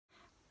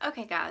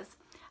Okay guys,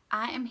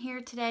 I am here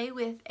today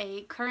with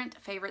a current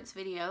favorites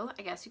video.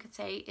 I guess you could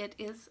say it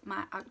is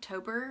my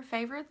October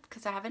favorites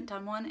because I haven't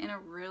done one in a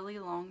really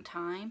long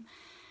time.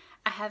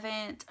 I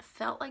haven't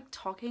felt like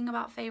talking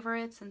about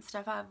favorites and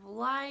stuff I've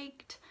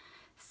liked.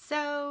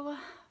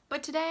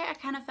 But today I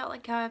kind of felt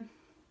like I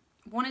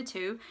wanted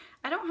to.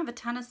 I don't have a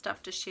ton of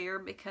stuff to share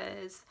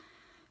because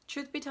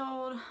truth be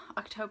told,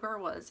 October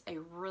was a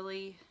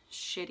really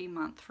shitty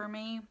month for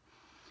me.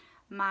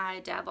 My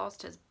dad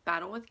lost his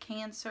battle with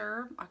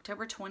cancer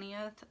October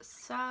 20th,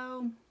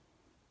 so,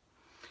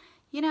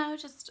 you know,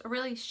 just a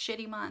really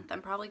shitty month.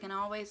 I'm probably going to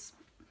always,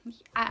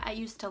 I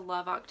used to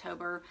love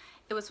October.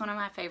 It was one of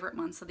my favorite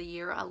months of the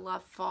year. I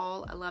love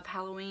fall, I love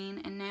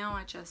Halloween, and now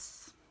I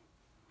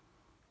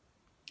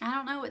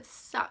don't know, it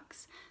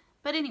sucks.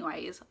 But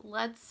anyways,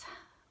 let's,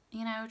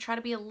 try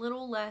to be a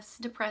little less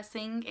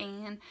depressing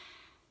and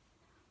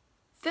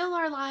fill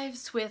our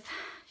lives with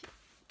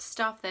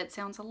stuff that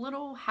sounds a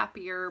little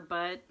happier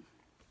but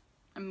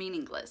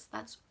meaningless.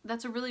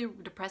 That's a really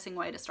depressing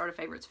way to start a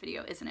favorites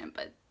video, isn't it?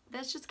 But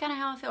that's just kind of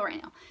how I feel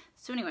right now.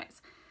 So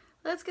anyways,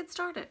 let's get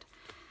started.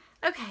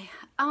 Okay,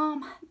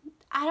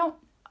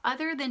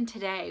 other than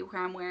today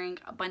where I'm wearing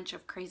a bunch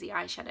of crazy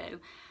eyeshadow,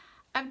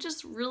 I've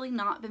just really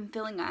not been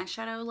feeling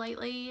eyeshadow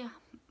lately.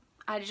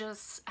 I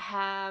just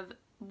have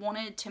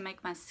wanted to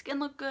make my skin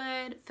look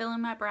good, fill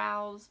in my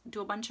brows,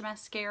 do a bunch of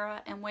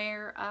mascara, and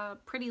wear a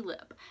pretty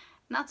lip.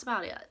 And that's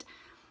about it.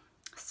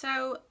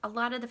 So a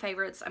lot of the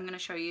favorites I'm going to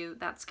show you,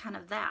 that's kind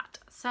of that.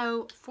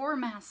 So for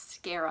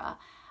mascara,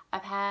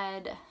 I've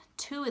had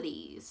two of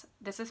these.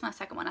 This is my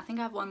second one. I think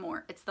I have one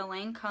more. It's the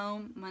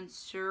Lancome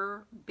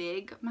Monsieur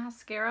Big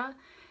Mascara.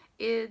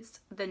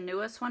 It's the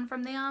newest one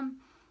from them.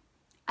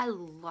 I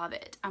love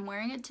it. I'm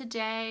wearing it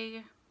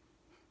today.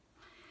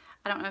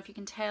 I don't know if you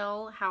can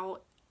tell how,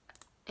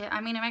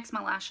 it makes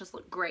my lashes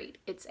look great.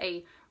 It's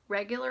a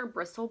regular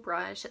bristle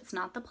brush. It's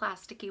not the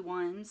plasticky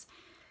ones.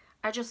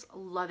 I just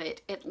love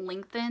it. It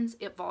lengthens,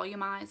 it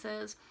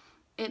volumizes,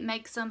 it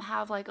makes them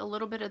have like a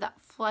little bit of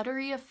that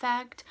fluttery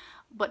effect,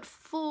 but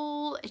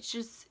full.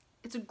 It's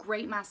a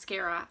great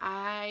mascara.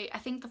 I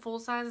think the full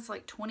size is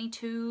like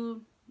 22,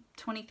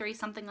 23,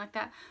 something like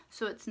that.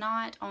 So it's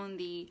not on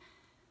the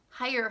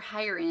higher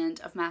end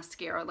of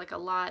mascara like a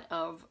lot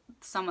of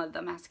some of the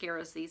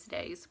mascaras these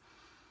days.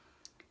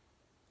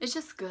 It's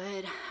just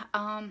good.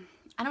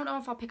 I don't know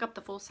if I'll pick up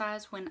the full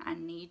size when I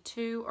need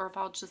to, or if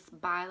I'll just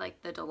buy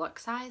like the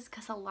deluxe size,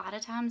 because a lot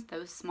of times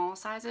those small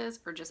sizes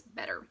are just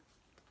better.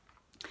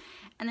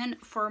 And then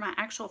for my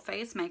actual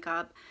face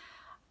makeup,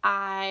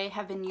 I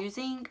have been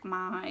using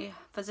my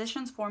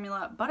Physicians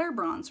Formula Butter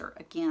Bronzer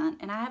again,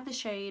 and I have the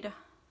shade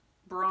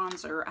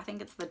Bronzer. I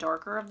think it's the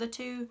darker of the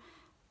two,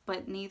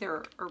 but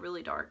neither are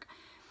really dark.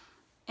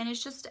 And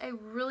it's just I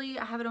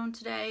have it on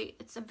today.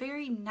 It's a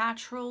very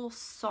natural,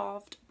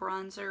 soft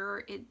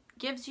bronzer. It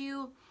gives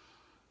you,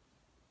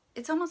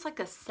 it's almost like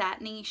a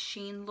satiny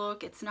sheen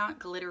look. It's not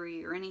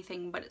glittery or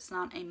anything, but it's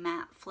not a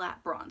matte,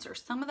 flat bronzer.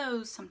 Some of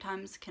those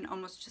sometimes can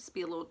almost just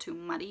be a little too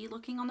muddy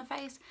looking on the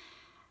face.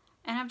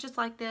 And I've just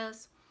like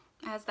this.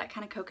 It has that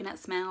kind of coconut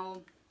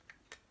smell.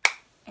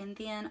 And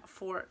then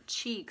for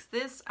cheeks,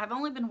 this I've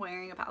only been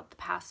wearing about the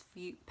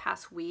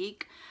past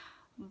week,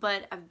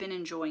 but I've been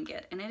enjoying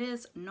it, and it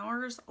is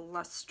NARS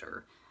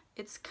Luster.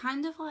 It's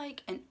kind of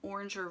like an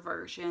oranger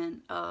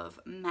version of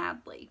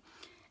Madly.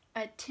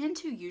 I tend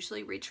to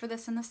usually reach for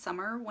this in the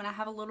summer when I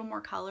have a little more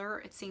color.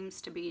 It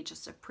seems to be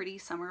just a pretty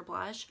summer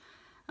blush.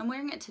 I'm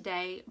wearing it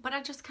today, but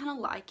I just kind of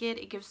like it.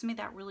 It gives me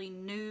that really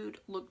nude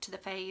look to the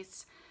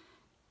face.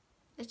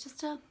 It's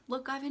just a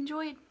look I've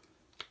enjoyed.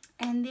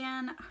 And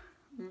then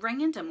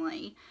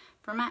randomly,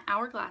 for my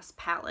Hourglass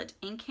palette,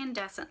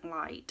 Incandescent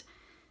Light,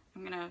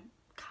 I'm going to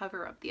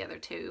cover up the other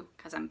two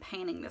because I'm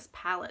painting this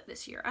palette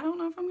this year. I don't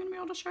know if I'm going to be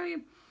able to show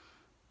you.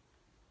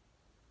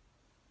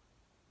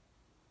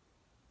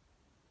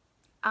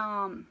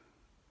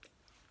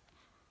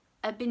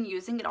 I've been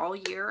using it all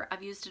year.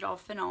 I've used it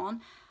off and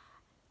on,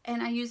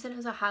 and I use it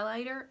as a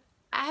highlighter.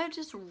 I have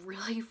just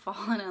really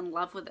fallen in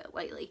love with it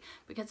lately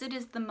because it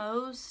is the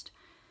most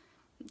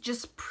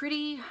just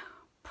pretty,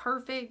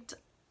 perfect,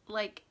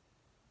 like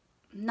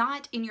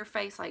not in your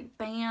face, like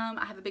bam,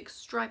 I have a big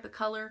stripe of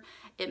color.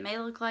 It may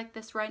look like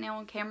this right now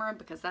on camera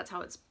because that's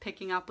how it's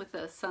picking up with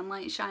the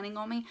sunlight shining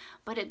on me,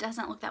 but it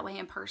doesn't look that way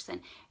in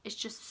person. It's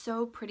just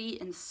so pretty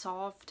and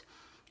soft.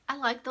 I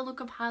like the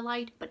look of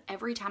highlight, but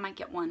every time I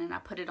get one and I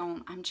put it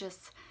on,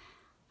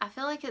 I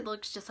feel like it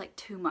looks just like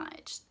too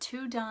much,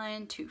 too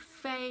done, too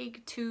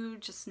fake, too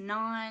just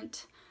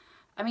not.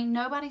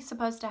 Nobody's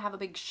supposed to have a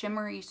big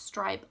shimmery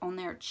stripe on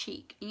their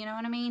cheek, you know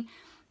what I mean?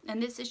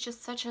 And this is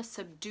just such a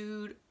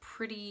subdued,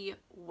 pretty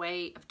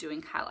way of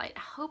doing highlight. I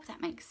hope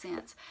that makes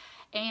sense.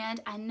 And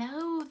I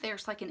know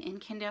there's like an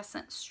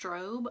incandescent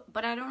strobe,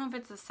 but I don't know if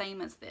it's the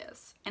same as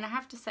this. And I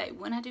have to say,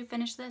 when I do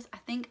finish this, I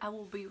think I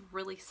will be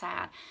really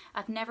sad.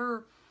 I've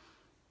never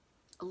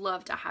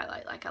loved a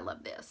highlight like I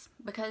love this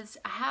because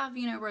I have,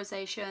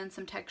 rosacea and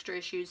some texture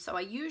issues, so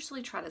I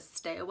usually try to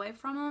stay away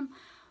from them,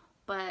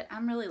 but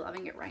I'm really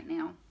loving it right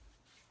now.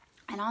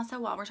 And also,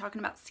 while we're talking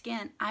about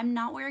skin, I'm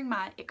not wearing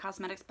my It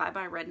Cosmetics Bye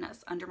Bye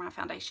Redness under my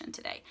foundation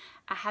today.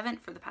 I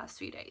haven't for the past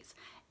few days.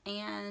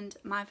 And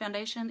my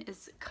foundation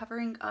is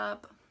covering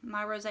up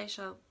my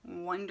rosacea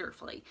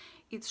wonderfully.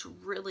 It's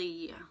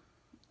really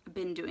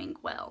been doing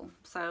well.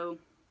 So,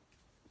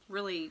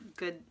 really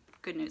good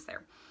news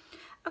there.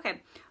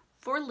 Okay,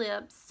 for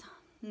lips,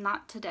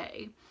 not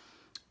today.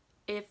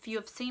 If you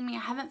have seen me,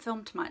 I haven't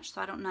filmed much, so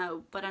I don't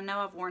know. But I know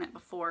I've worn it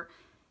before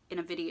in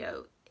a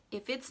video.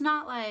 If it's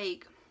not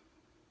like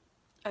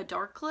a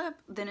dark lip,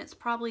 then it's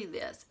probably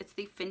this. It's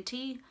the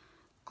Fenty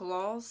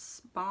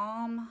Gloss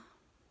Bomb.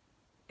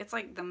 It's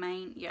like the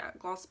main, yeah,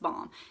 Gloss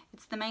Bomb.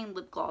 It's the main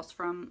lip gloss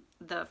from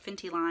the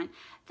Fenty line.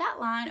 That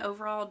line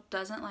overall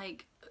doesn't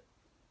like,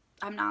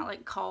 I'm not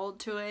like called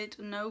to it.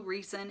 No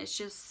reason. It's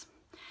just,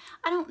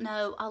 I don't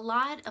know. A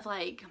lot of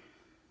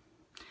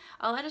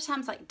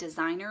times like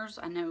designers,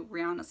 I know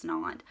Rihanna's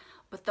not,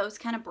 but those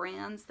kind of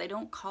brands, they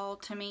don't call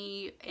to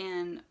me,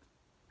 and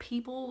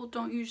people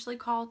don't usually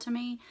call to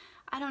me.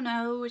 I don't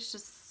know, it's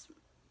just,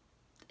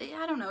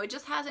 I don't know, it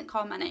just hasn't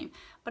called my name.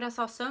 But I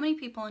saw so many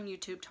people on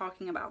YouTube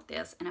talking about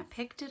this, and I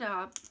picked it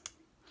up,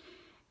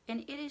 and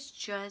it is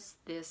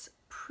just this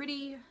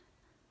pretty,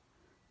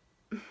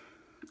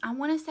 I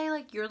want to say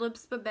like Your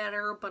Lips But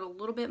Better, but a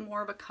little bit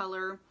more of a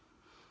color.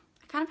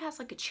 It kind of has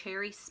like a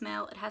cherry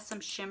smell. It has some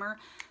shimmer.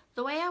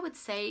 The way I would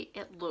say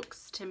it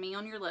looks to me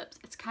on your lips,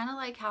 it's kind of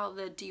like how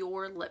the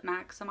Dior lip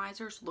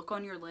maximizers look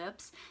on your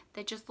lips.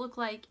 They just look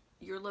like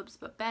Your Lips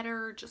But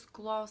Better, just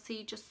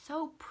glossy, just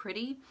so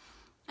pretty.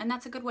 And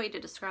that's a good way to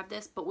describe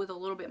this, but with a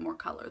little bit more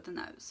color than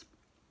those.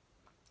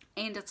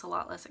 And it's a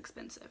lot less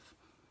expensive.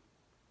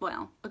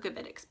 Well, a good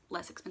bit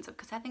less expensive,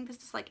 because I think this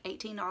is like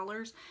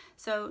 $18.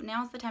 So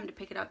now's the time to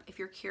pick it up if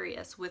you're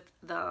curious with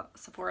the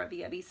Sephora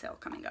VIB sale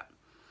coming up.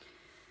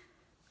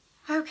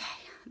 Okay,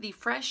 the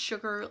Fresh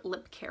Sugar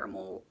Lip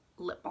Caramel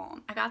Lip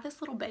Balm. I got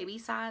this little baby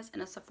size in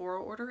a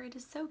Sephora order. It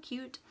is so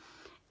cute,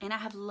 and I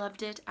have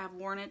loved it. I've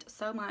worn it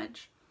so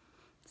much.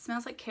 It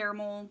smells like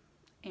caramel,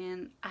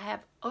 and I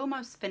have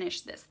almost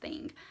finished this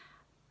thing.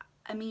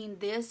 I mean,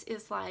 this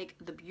is like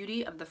the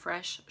beauty of the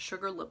Fresh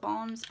Sugar Lip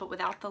Balms, but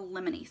without the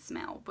lemony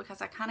smell,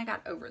 because I kind of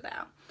got over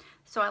that.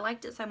 So I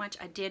liked it so much,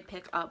 I did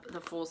pick up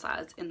the full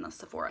size in the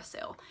Sephora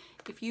sale.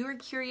 If you are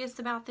curious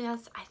about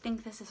this, I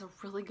think this is a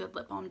really good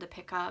lip balm to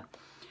pick up.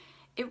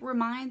 It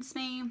reminds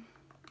me,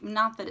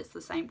 not that it's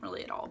the same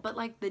really at all, but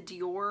like the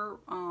Dior,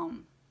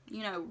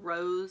 you know,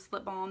 rose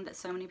lip balm that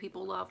so many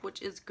people love,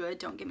 which is good,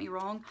 don't get me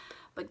wrong,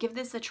 but give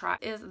this a try.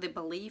 It is the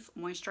Belief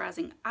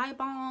Moisturizing Eye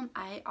Balm.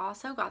 I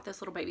also got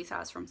this little baby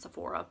size from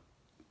Sephora.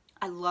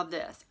 I love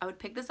this. I would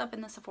pick this up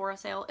in the Sephora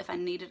sale if I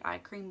needed eye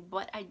cream,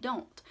 but I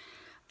don't.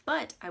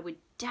 But I would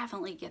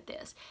definitely get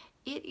this.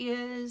 It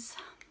is,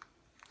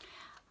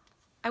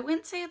 I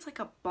wouldn't say it's like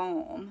a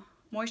balm,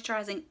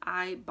 moisturizing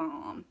eye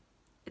balm.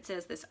 It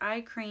says this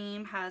eye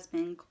cream has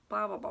been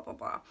blah, blah, blah, blah,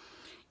 blah.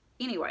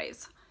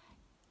 Anyways,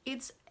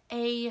 it's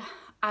I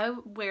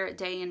wear it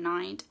day and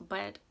night,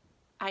 but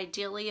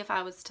ideally if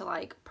I was to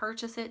like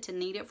purchase it to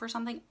need it for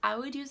something, I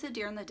would use it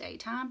during the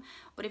daytime.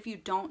 But if you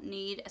don't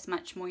need as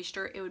much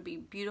moisture, it would be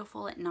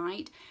beautiful at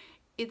night.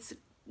 It's,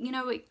 you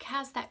know, it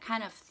has that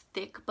kind of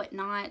thick, but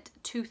not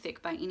too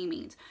thick by any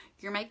means.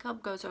 Your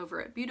makeup goes over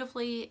it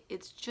beautifully.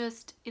 It's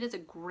just, it is a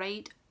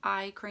great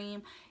eye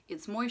cream.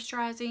 It's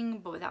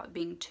moisturizing, but without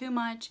being too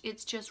much.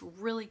 It's just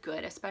really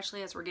good,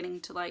 especially as we're getting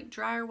to like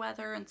drier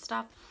weather and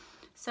stuff.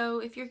 So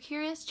if you're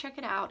curious, check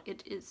it out.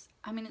 It is,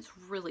 I mean, it's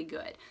really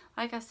good.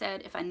 Like I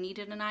said, if I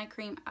needed an eye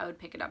cream, I would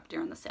pick it up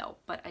during the sale,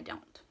 but I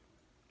don't.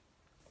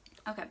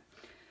 Okay.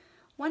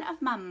 One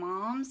of my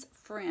mom's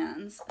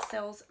friends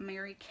sells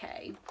Mary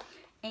Kay,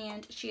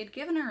 and she had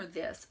given her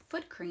this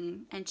foot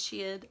cream, and she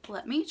had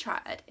let me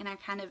try it, and I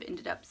kind of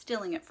ended up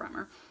stealing it from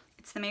her.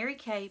 It's the Mary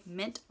Kay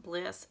Mint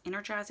Bliss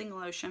Energizing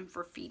Lotion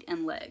for Feet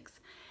and Legs.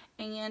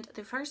 And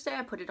the first day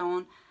I put it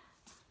on,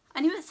 I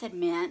knew it said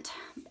mint,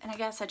 and I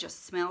guess I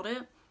just smelled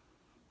it.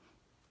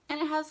 And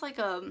it has like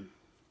a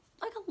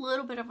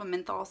little bit of a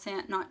menthol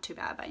scent, not too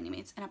bad by any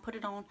means. And I put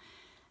it on,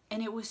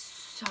 and it was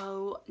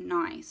so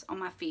nice on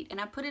my feet. And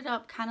I put it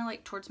up kind of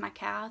like towards my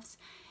calves.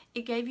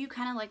 It gave you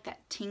kind of like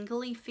that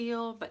tingly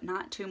feel, but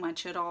not too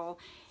much at all.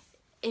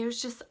 It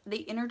was just,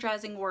 the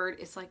energizing word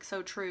is like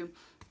so true.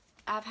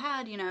 I've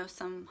had, you know,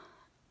 some,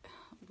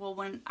 well,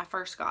 when I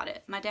first got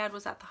it, my dad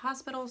was at the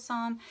hospital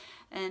some,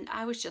 and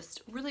I was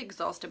just really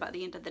exhausted by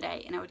the end of the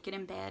day, and I would get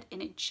in bed,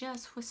 and it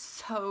just was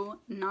so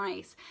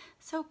nice,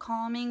 so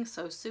calming,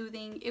 so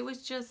soothing. It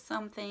was just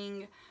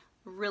something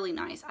really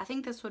nice. I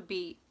think this would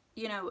be,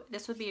 you know,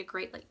 this would be a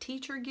great like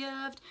teacher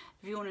gift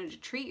if you wanted to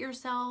treat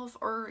yourself,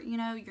 or, you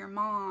know, your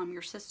mom,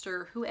 your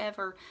sister,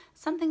 whoever,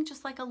 something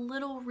just like a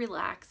little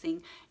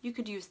relaxing. You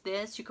could use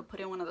this, you could put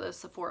in one of those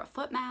Sephora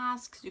foot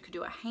masks, you could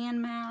do a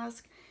hand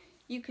mask,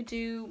 you could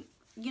do,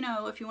 you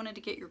know, if you wanted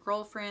to get your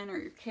girlfriend or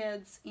your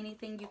kids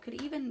anything, you could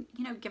even,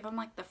 you know, give them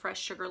like the Fresh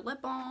Sugar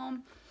Lip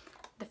Balm,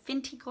 the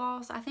Fenty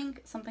Gloss. I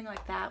think something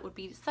like that would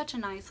be such a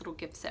nice little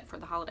gift set for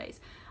the holidays.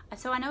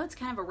 So I know it's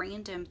kind of a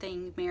random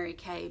thing, Mary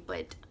Kay,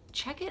 but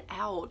check it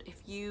out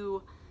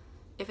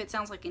if it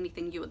sounds like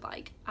anything you would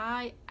like.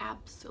 I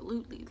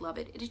absolutely love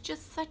it. It is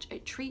just such a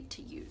treat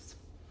to use.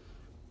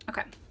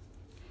 Okay,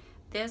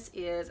 this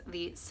is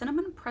the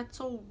Cinnamon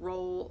Pretzel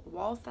Roll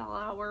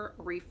Wallflower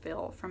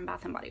Refill from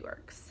Bath & Body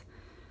Works.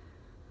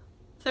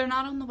 They're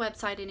not on the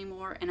website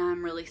anymore, and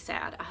I'm really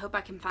sad. I hope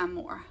I can find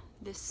more.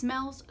 This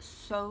smells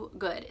so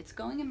good. It's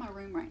going in my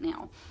room right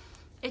now.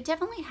 It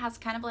definitely has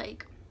kind of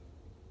like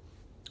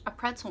a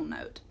pretzel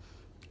note.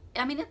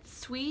 I mean, it's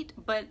sweet,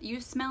 but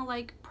you smell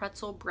like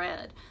pretzel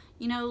bread,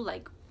 you know,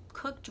 like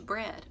cooked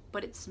bread,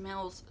 but it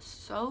smells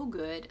so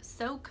good,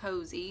 so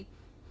cozy.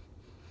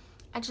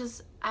 I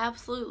just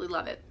absolutely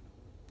love it.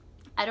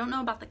 I don't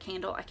know about the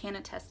candle, I can't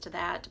attest to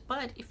that,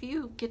 but if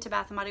you get to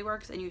Bath & Body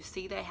Works and you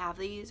see they have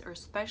these, or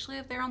especially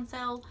if they're on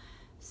sale,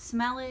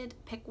 smell it,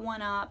 pick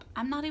one up.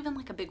 I'm not even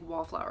like a big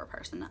wallflower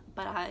person,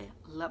 but I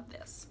love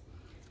this.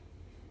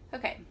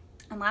 Okay,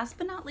 and last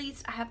but not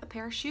least, I have a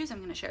pair of shoes I'm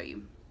going to show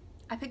you.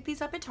 I picked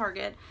these up at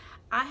Target.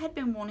 I had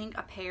been wanting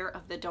a pair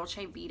of the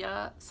Dolce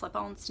Vita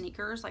slip-on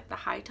sneakers, like the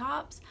high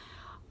tops,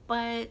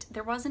 but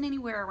there wasn't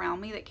anywhere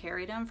around me that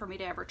carried them for me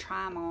to ever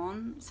try them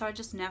on, so I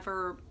just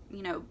never,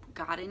 you know,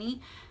 got any.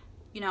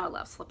 You know, I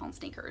love slip-on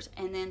sneakers.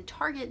 And then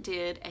Target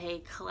did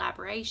a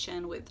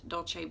collaboration with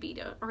Dolce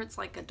Vita, or it's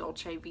like a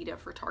Dolce Vita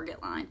for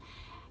Target line,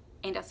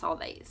 and I saw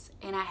these,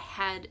 and I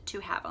had to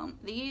have them.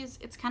 These,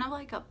 it's kind of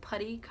like a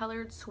putty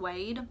colored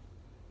suede.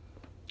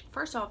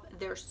 First off,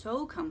 they're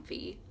so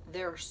comfy.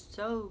 They're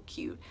so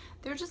cute.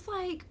 They're just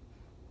like,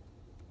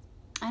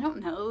 I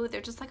don't know, they're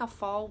just like a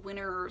fall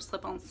winter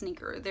slip-on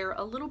sneaker. They're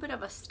a little bit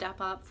of a step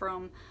up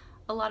from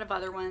a lot of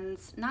other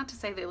ones. Not to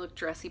say they look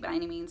dressy by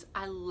any means.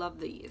 I love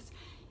these.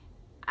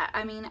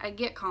 I mean, I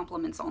get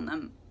compliments on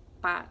them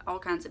by all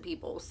kinds of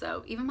people,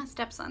 so even my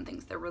stepson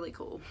thinks they're really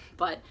cool.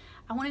 But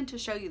I wanted to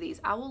show you these.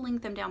 I will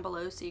link them down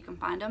below so you can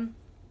find them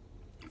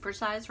for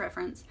size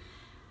reference.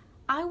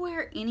 I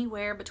wear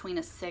anywhere between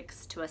a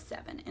 6 to a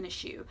 7 in a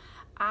shoe.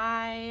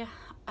 I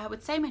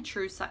would say my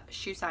true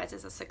shoe size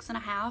is a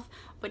 6.5,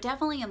 but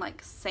definitely in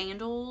like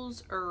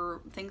sandals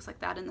or things like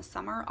that in the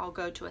summer, I'll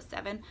go to a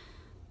 7,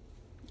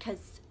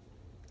 because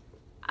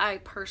I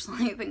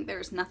personally think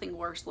there's nothing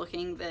worse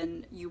looking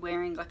than you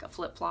wearing like a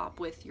flip-flop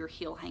with your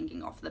heel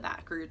hanging off the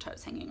back or your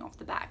toes hanging off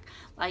the back.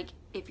 Like,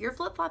 if your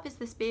flip-flop is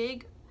this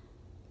big,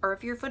 or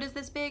if your foot is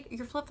this big,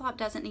 your flip-flop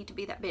doesn't need to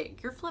be that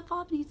big. Your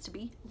flip-flop needs to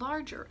be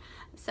larger.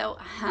 So,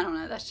 I don't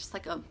know, that's just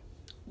like a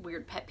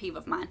weird pet peeve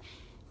of mine.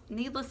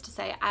 Needless to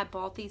say, I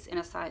bought these in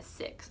a size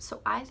 6,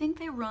 so I think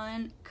they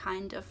run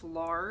kind of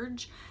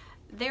large.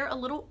 They're a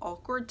little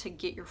awkward to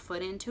get your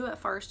foot into at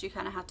first. You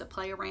kind of have to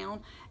play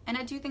around, and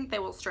I do think they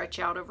will stretch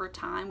out over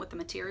time with the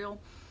material,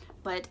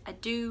 but I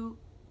do,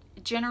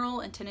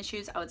 general and tennis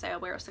shoes, I would say I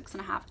wear a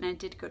 6.5, and I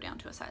did go down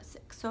to a size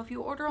 6. So if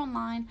you order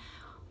online,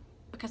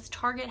 because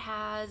Target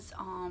has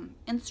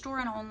in-store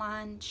and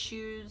online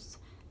shoes,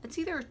 it's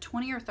either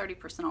 20 or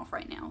 30% off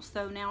right now.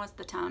 So now is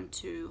the time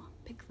to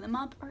pick them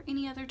up, or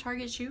any other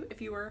Target shoe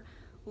if you are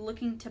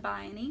looking to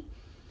buy any.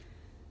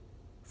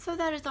 So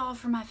that is all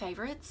for my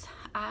favorites.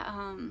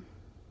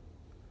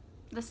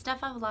 The stuff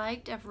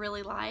I've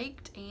really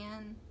liked,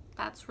 and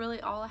that's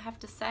really all I have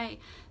to say.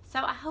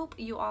 So I hope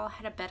you all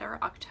had a better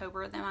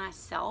October than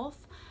myself.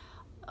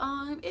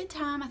 In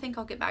time, I think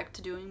I'll get back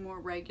to doing more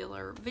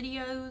regular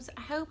videos.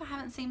 I hope I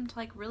haven't seemed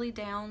like really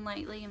down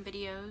lately in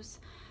videos.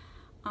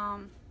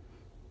 I'm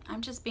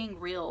just being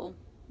real,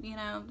 you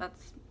know.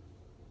 That's,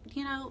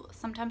 you know,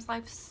 sometimes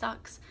life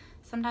sucks.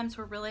 Sometimes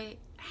we're really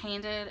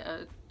handed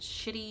a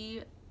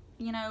shitty,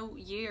 you know,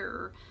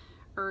 year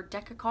or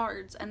deck of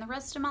cards, and the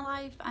rest of my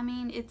life, I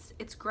mean,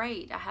 it's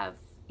great. I have,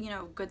 you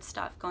know, good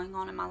stuff going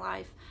on in my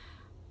life,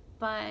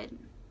 but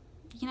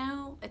you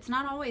know, it's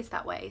not always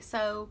that way.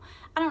 So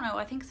I don't know,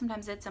 I think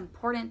sometimes it's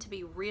important to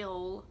be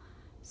real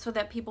so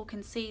that people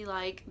can see,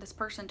 like, this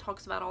person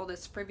talks about all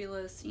this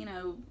frivolous, you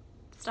know,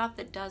 stuff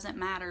that doesn't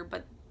matter,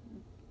 but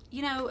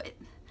you know,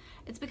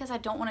 it's because I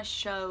don't want to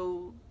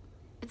show.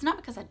 It's not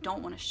because I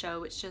don't want to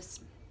show, it's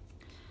just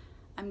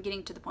I'm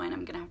getting to the point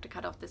I'm gonna have to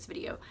cut off this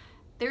video.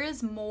 There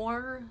is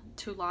more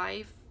to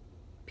life.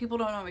 People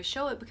don't always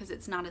show it because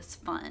it's not as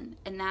fun,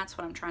 and that's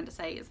what I'm trying to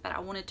say, is that I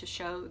wanted to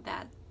show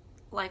that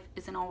life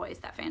isn't always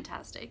that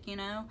fantastic, you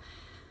know.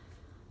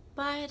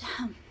 But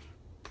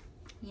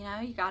you know,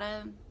 you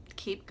gotta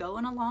keep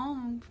going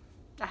along.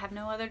 I have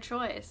no other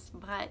choice.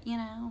 But you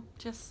know,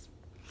 just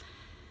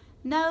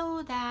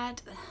know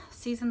that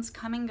seasons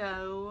come and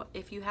go.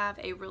 If you have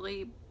a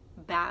really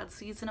bad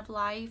season of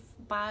life,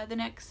 by the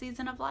next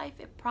season of life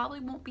it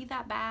probably won't be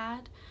that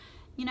bad.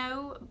 You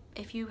know,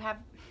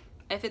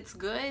 if it's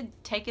good,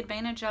 take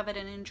advantage of it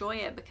and enjoy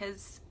it,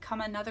 because come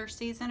another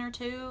season or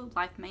two,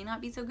 life may not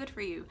be so good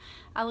for you.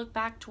 I look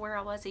back to where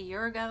I was a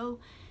year ago,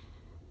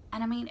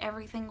 and I mean,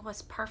 everything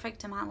was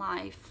perfect in my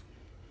life.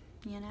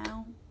 You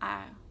know,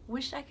 I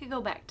wish I could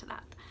go back to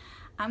that.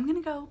 I'm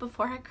gonna go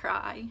before I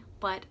cry,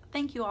 but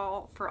thank you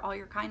all for all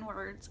your kind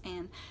words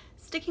and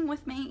sticking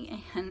with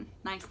me and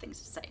nice things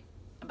to say.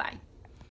 Bye.